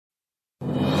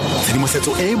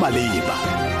Tshedimosetso e maleba.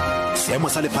 Seemo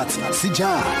sa lefatshe se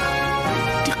jang.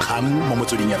 Dikgang mo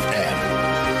Motsweding FM.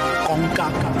 Konka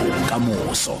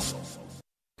bokamoso.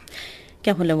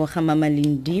 Ke go leboga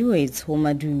Mamalindi o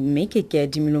etshoma dume ke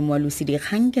Keadimilwe Moalusi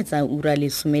dikgang ke tsa ura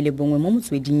lesome le bongwe mo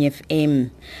Motsweding FM.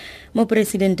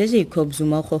 MoPresidente Jacob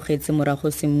Zuma o gogetse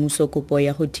morago semmuso kopo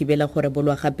ya go thibela gore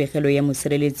rebolwa ga pegelo ya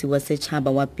mosireletsi wa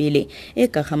sechaba wa pele e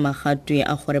ka ga magatwe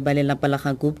a gore balelapa la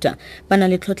ga Gupta ba na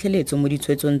le tlhotlheletso mo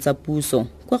ditshwetsong tsa puso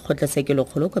kwa kgotlatshekelo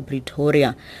kgolo kwa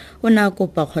Pretoria. O ne a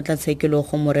kopa kgotlatshekelo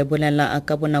go mo rebolela a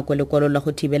ka bonako lekwalo la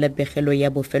go thibela pegelo ya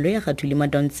bofelo ya ga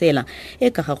Madonsela e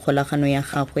ka ga kgolagano ya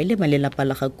gagwe le balelapa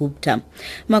la ga Gupta.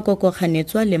 Makoko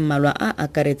ganetswa le mmalwa a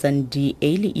akaretsang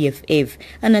DA le EFF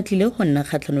a natlile go nna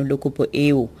kgatlhanong le kopo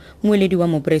eo. Moeledi wa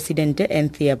MoPresidente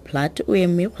Anthea Platt o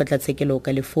eme kgotlatshekelo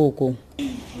ka lefoko.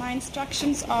 My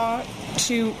instructions are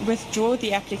to withdraw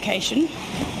the application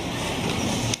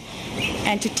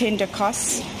and to tender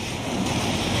costs.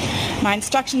 My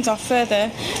instructions are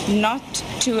further not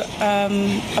to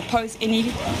oppose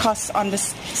any costs on the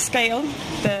scale,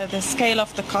 the scale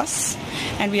of the costs,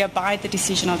 and we abide the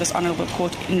decision of this Honourable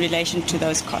Court in relation to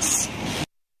those costs.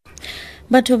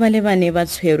 Batho ba le bane ba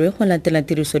tshwerwe go latela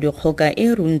tiriso dikgoka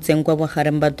e runtseng kwa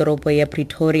bogareng ba toropo ya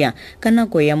Pretoria ka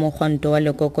nako ya mogwanto wa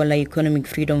lekoko la Economic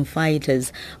Freedom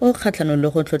Fighters o kgatlhanong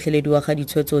le go tlhotlhelediwa ga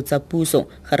ditshwetso tsa puso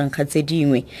gareng ga tse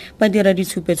dingwe. Ba dira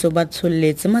ditshupetso ba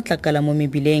tsholletse matlakala mo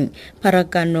mebileng.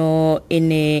 Pharakano e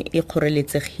ne e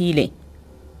kgoreletsegile.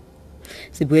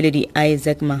 Sebueledi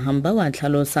Isaac Mahamba wa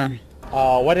tlhalosa.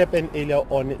 What happened earlier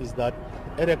on is that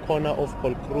at the corner of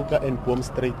Paul Kruger and Boom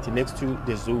Street next to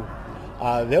the zoo,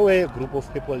 there were a group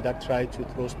of people that tried to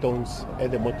throw stones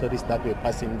at the motorists that were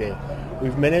passing there.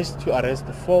 We've managed to arrest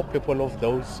 4 people of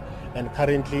those, and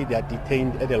currently they are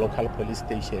detained at the local police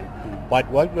station. But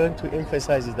what we want to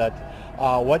emphasize is that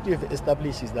what we've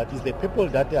established is that is the people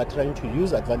that they are trying to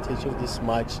use advantage of this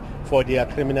march for their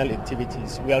criminal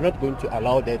activities. We are not going to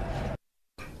allow that.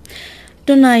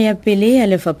 Tona ya pele ya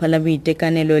lefapha la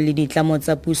boitekanelo le ditlamo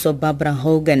tsa puso Barbara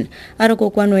Hogan a re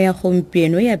kokwano ya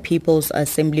gompieno ya People's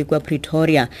Assembly kwa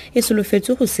Pretoria e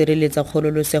solofetse go sireletsa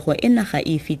kgololosego e naga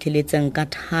e fitlheletseng ka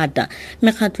thata.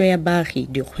 Mekgatlo ya baagi,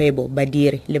 dikgwebo,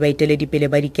 badiri le baeteledipele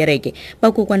ba dikereke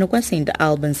ba kokwano kwa St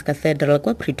Albans Cathedral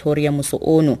kwa Pretoria moso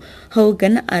ono.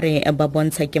 Hogan a re ba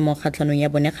bontsha ke mo kgatlhanong ya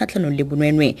bone kgatlhanong le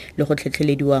bonwenwe le go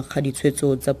tlhotlhelediwa ga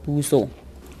ditshwetso tsa puso.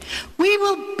 We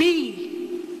will be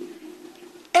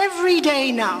every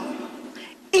day now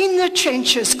in the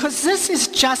trenches, because this is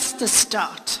just the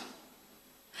start.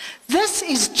 This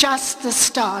is just the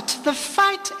start. The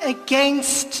fight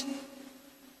against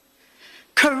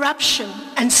corruption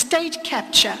and state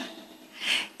capture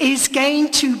is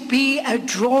going to be a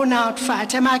drawn-out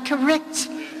fight. Am I correct?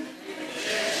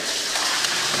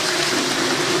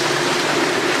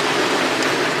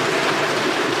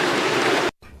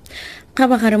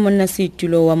 Kabagare monna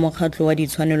setulo wa mokgatlo wa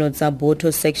ditshwanelo tsa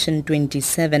botho section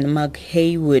 27 Mark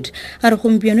Haywood a re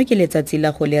gompieno ke letsatsi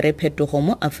la go le re phetogo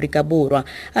mo Afrika Borwa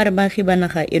a re baagi ba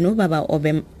naga eno ba ba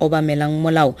obamelang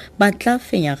molao ba tla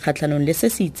fenya kgatlhanong le se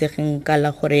se itsegeng ka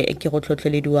la gore ke go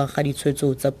tlhotlhelediwa ga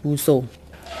ditshwetso tsa puso.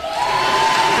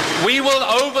 We will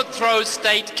overthrow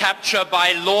state capture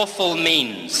by lawful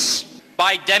means,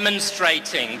 by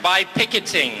demonstrating, by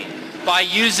picketing, by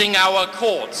using our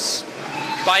courts,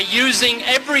 by using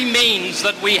every means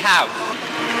that we have.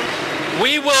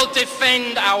 We will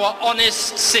defend our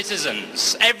honest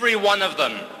citizens, every one of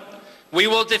them. We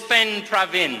will defend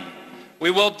Pravin. We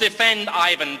will defend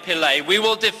Ivan Pillay. We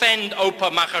will defend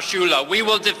Opa Makashula. We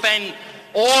will defend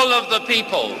all of the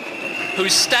people who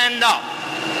stand up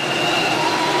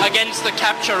against the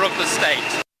capture of the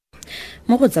state.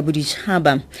 Mo go tsa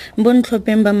boditšhaba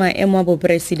bontlhopheng ba maemo a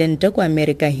boporesidente kwa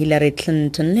America Hillary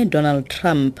Clinton le Donald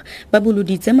Trump ba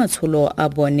boloditse matsholo a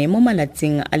bone mo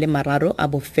malatsing a le mararo a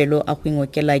bofelo a go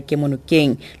ingokela ke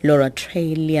monokeng. Laura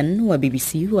Trailian wa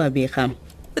BBC wa bega.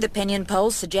 With opinion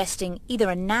polls suggesting either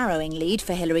a narrowing lead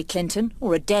for Hillary Clinton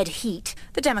or a dead heat,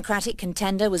 the Democratic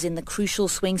contender was in the crucial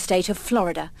swing state of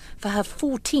Florida for her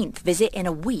 14th visit in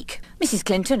a week. Mrs.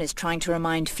 Clinton is trying to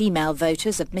remind female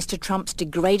voters of Mr. Trump's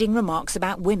degrading remarks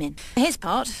about women. For his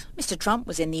part, Mr. Trump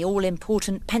was in the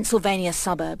all-important Pennsylvania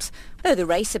suburbs, though the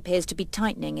race appears to be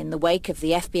tightening in the wake of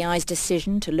the FBI's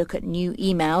decision to look at new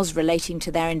emails relating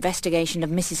to their investigation of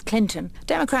Mrs. Clinton.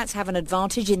 Democrats have an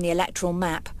advantage in the electoral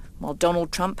map, while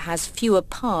Donald Trump has fewer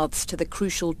paths to the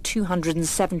crucial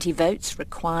 270 votes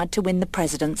required to win the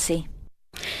presidency.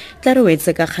 tla re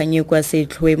wetse ka kganye kwa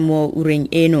setlhoe mo ureng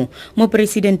eno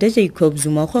MoPresidente Jacob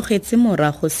Zuma o gogetse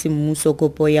morago semmuso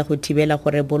kopo ya go thibela go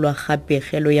rebolwa ga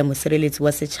pegelo ya mosireletsi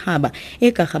wa sechaba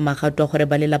e ka ga magatwe gore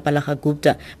balelapa la ga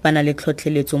Gupta ba na le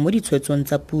tlhotlheletso mo ditshwetsong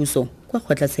tsa puso kwa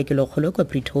kgotlatshekelo kgolo kwa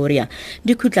Pretoria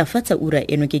di khutlafatsa ura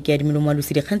eno ke Keadimilwe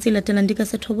Moalusi dikgang tse latelang di ka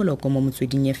se thoboloko mo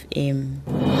motsweding FM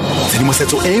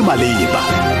tshedimosetso e maleba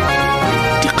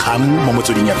dikgang mo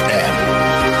motsweding FM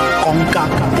konka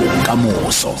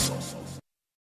bokamoso